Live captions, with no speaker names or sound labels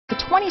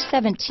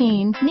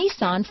2017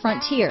 Nissan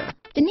Frontier.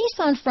 The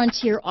Nissan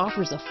Frontier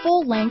offers a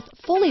full-length,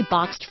 fully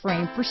boxed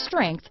frame for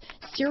strength,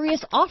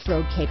 serious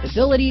off-road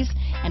capabilities,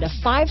 and a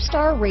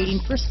 5-star rating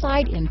for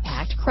side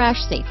impact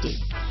crash safety.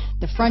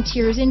 The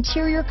Frontier's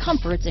interior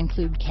comforts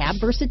include cab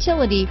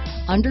versatility,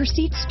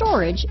 under-seat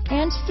storage,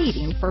 and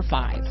seating for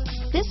 5.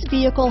 This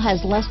vehicle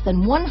has less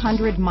than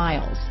 100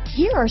 miles.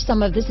 Here are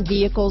some of this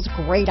vehicle's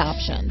great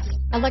options: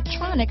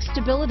 electronic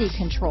stability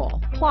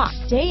control, clock,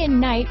 day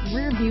and night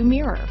rear view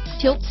mirror,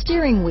 tilt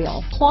steering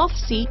wheel, cloth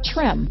seat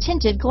trim,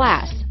 tinted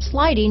glass,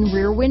 sliding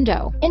rear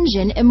window,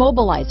 engine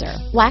immobilizer,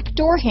 black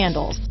door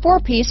handles,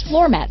 4-piece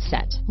floor mat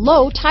set,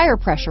 low tire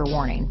pressure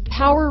warning,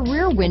 power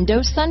rear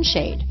window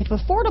sunshade. If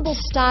affordable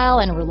style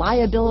and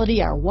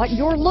reliability are what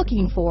you're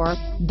looking for,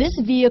 this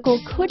vehicle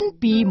couldn't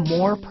be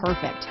more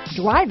perfect.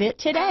 Drive it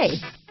today.